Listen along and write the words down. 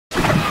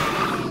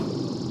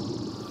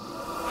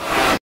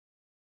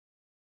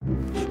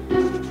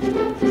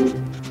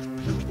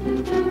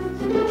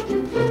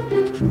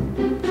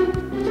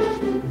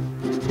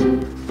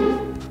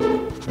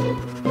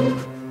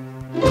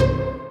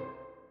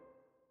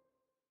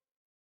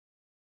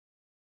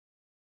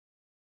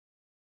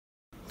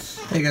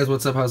Hey guys,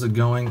 what's up? How's it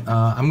going?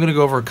 I'm gonna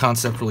go over a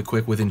concept really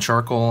quick within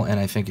charcoal, and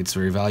I think it's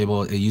very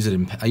valuable. I use it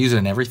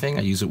in everything.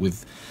 I use it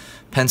with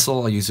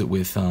pencil. I use it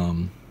with let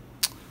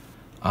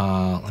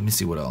me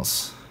see what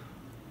else.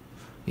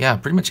 Yeah,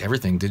 pretty much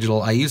everything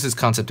digital. I use this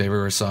concept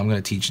everywhere, so I'm going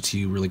to teach it to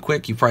you really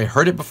quick. You've probably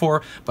heard it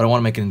before, but I want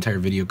to make an entire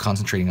video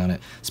concentrating on it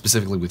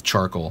specifically with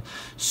charcoal.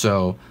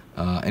 So,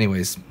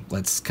 anyways,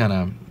 we're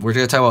going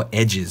to talk about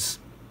edges.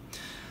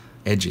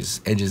 Edges,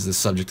 the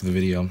subject of the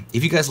video.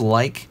 If you guys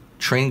like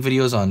training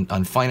videos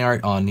on fine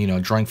art, on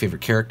drawing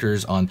favorite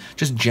characters, on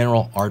just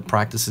general art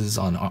practices,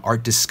 on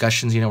art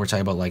discussions, we're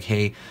talking about like,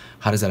 hey,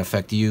 how does that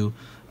affect you?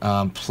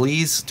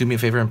 Please do me a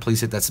favor and please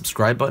hit that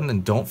subscribe button,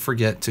 and don't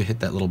forget to hit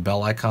that little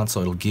bell icon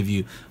so it'll give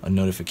you a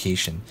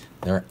notification.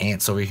 There are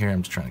ants over here.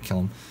 I'm just trying to kill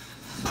them.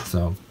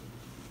 So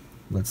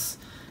let's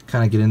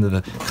kind of get into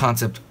the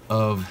concept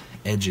of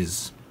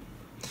edges.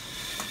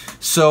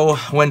 So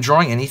when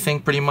drawing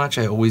anything, pretty much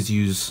I always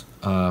use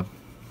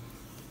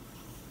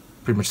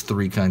pretty much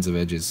three kinds of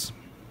edges.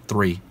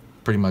 Three,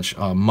 pretty much,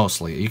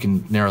 mostly. You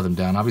can narrow them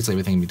down. Obviously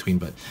everything in between,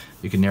 but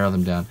you can narrow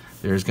them down.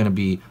 There's going to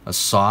be a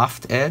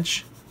soft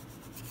edge.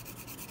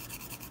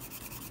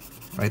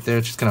 Right there,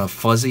 it's just kind of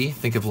fuzzy.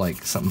 Think of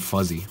like something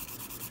fuzzy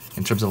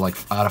in terms of like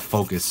out of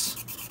focus.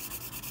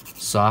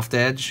 Soft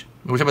edge.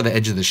 We're talking about the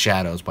edge of the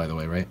shadows, by the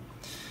way, right?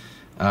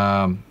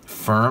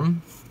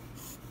 Firm.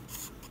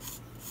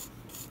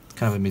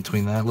 Kind of in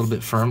between that, a little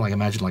bit firm. Like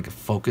imagine like a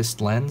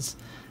focused lens,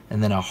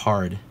 and then a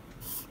hard.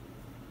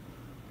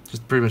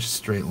 Just pretty much a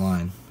straight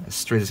line, as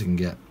straight as it can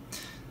get.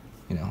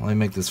 Let me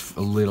make this a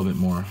little bit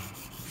more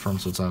firm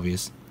so it's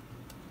obvious.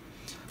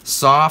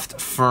 Soft,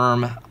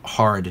 firm,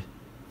 hard.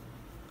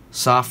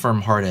 Soft,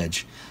 firm, hard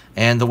edge.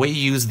 And the way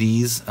you use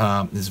these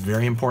is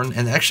very important.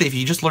 And actually, if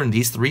you just learn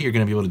these three, you're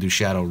going to be able to do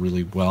shadow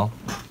really well,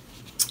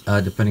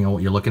 depending on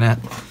what you're looking at.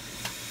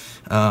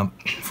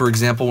 For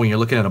example, when you're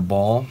looking at a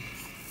ball,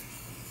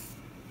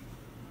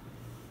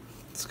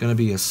 it's going to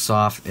be a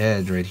soft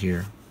edge right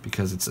here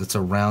because it's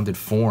a rounded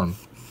form.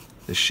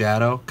 The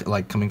shadow,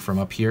 like coming from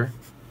up here,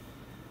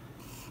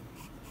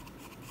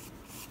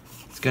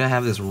 it's going to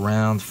have this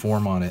round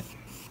form on it,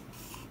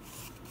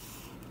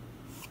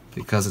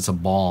 because it's a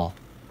ball.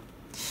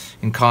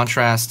 In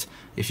contrast,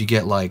 if you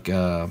get like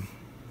a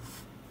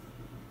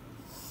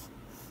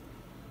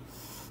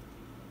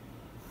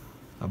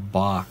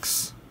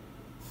box,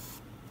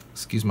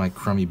 excuse my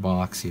crummy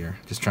box here,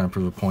 just trying to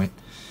prove a point.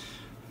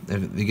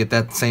 If you get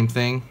that same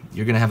thing,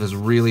 you're gonna have this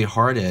really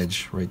hard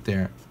edge right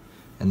there,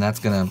 and that's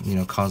gonna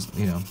cause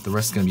the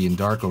rest is gonna be in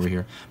dark over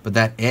here. But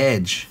that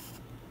edge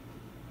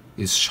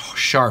is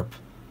sharp,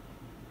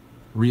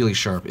 really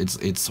sharp.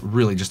 It's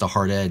really just a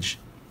hard edge.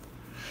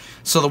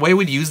 So the way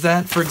we'd use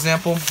that, for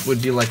example,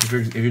 would be like if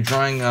you're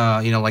drawing,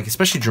 like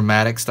especially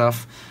dramatic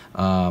stuff,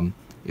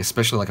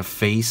 especially like a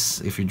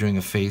face. If you're doing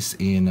a face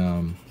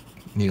in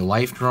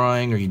life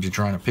drawing, or you're just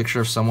drawing a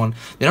picture of someone,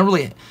 they don't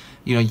really,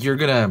 you're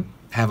gonna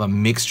have a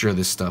mixture of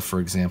this stuff.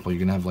 For example, you're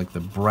gonna have like the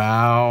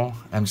brow.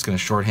 I'm just gonna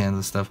shorthand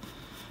this stuff.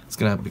 It's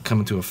gonna be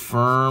coming to a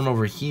firm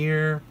over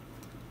here.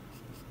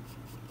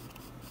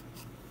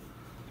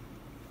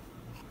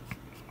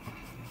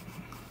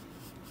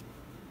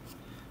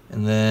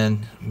 And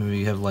then maybe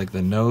you have like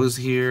the nose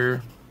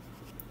here.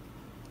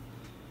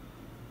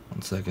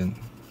 One second.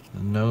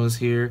 The nose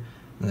here.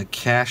 And the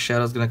cast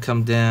shadow is going to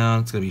come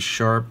down. It's going to be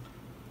sharp.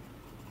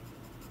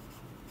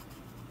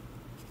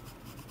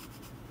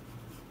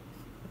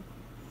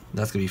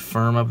 That's going to be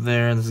firm up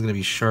there. This is going to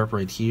be sharp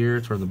right here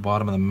toward the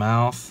bottom of the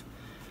mouth.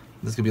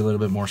 This is going to be a little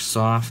bit more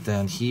soft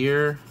down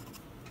here.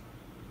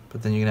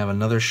 But then you're going to have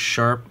another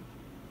sharp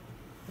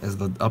as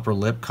the upper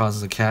lip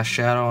causes a cast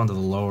shadow onto the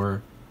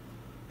lower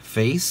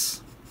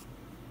face.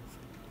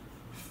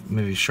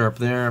 Maybe sharp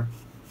there,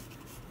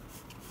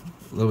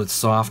 a little bit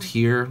soft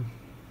here,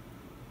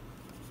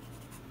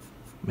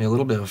 maybe a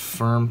little bit of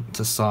firm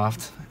to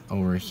soft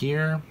over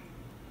here,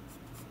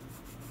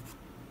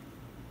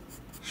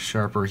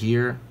 sharper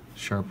here,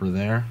 sharper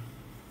there.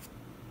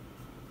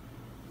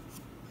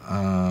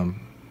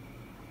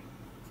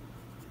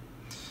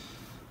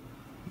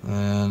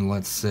 And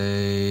let's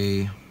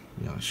say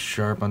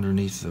sharp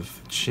underneath the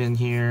chin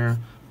here,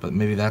 but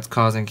maybe that's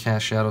causing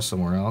cast shadow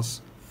somewhere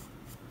else.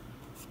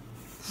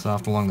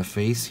 Soft along the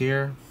face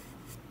here.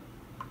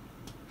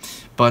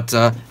 But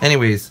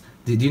anyways,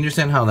 do you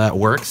understand how that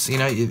works?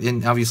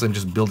 And obviously I'm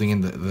just building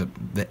in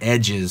the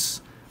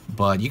edges,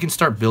 but you can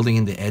start building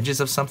in the edges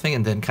of something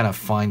and then kind of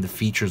find the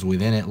features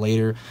within it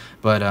later.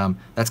 But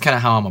that's kind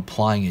of how I'm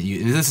applying it.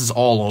 This is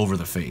all over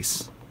the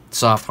face.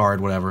 Soft,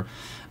 hard, whatever.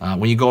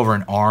 When you go over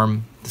an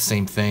arm, the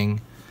same thing.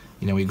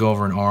 We go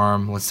over an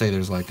arm, let's say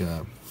there's like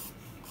a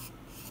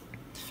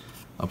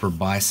upper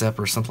bicep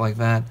or something like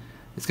that.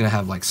 It's gonna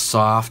have like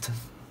soft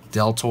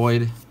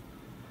deltoid,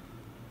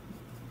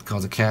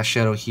 cause a cast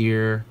shadow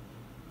here.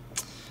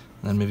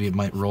 Then maybe it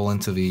might roll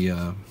into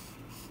the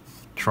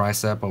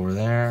tricep over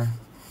there.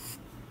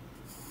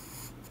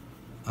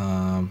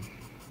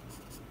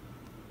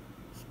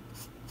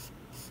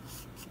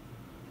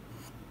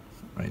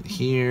 Right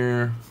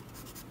here.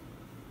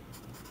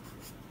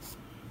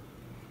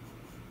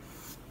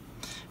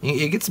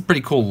 It gets a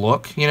pretty cool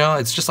look, you know.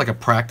 It's just like a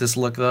practice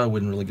look, though. I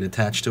wouldn't really get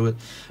attached to it.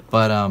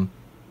 But,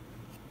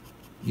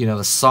 you know,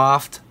 the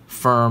soft,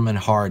 firm, and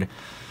hard.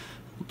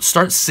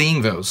 Start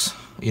seeing those,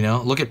 you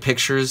know. Look at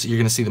pictures. You're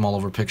going to see them all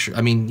over picture.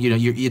 I mean, you know,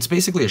 it's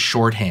basically a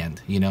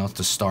shorthand, you know,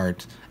 to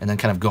start and then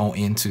kind of go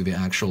into the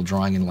actual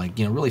drawing and, like,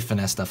 you know, really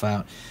finesse stuff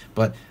out.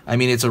 But, I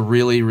mean, it's a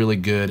really, really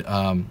good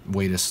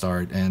way to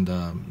start, and,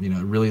 you know,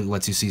 it really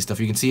lets you see stuff.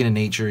 You can see it in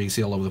nature. You can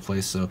see it all over the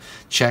place, so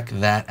check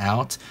that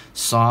out.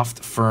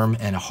 Soft, firm,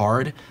 and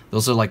hard.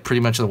 Those are, like,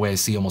 pretty much the way I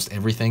see almost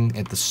everything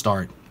at the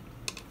start.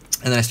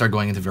 And then I start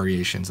going into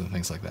variations and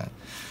things like that.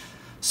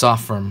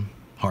 Soft, firm,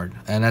 hard.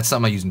 And that's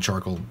something I use in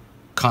charcoal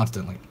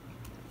constantly.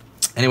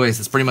 Anyways,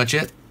 that's pretty much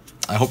it.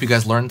 I hope you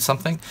guys learned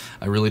something.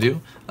 I really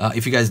do.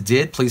 If you guys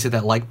did, please hit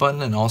that like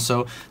button. And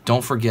also,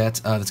 don't forget,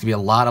 there's going to be a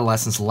lot of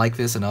lessons like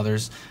this and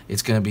others.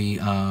 It's going to be,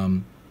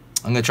 I'm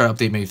going to try to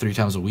update maybe 3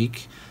 times a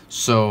week.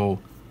 So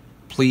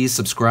please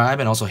subscribe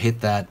and also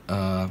hit that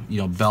you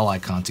know, bell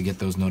icon to get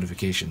those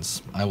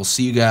notifications. I will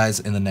see you guys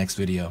in the next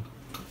video.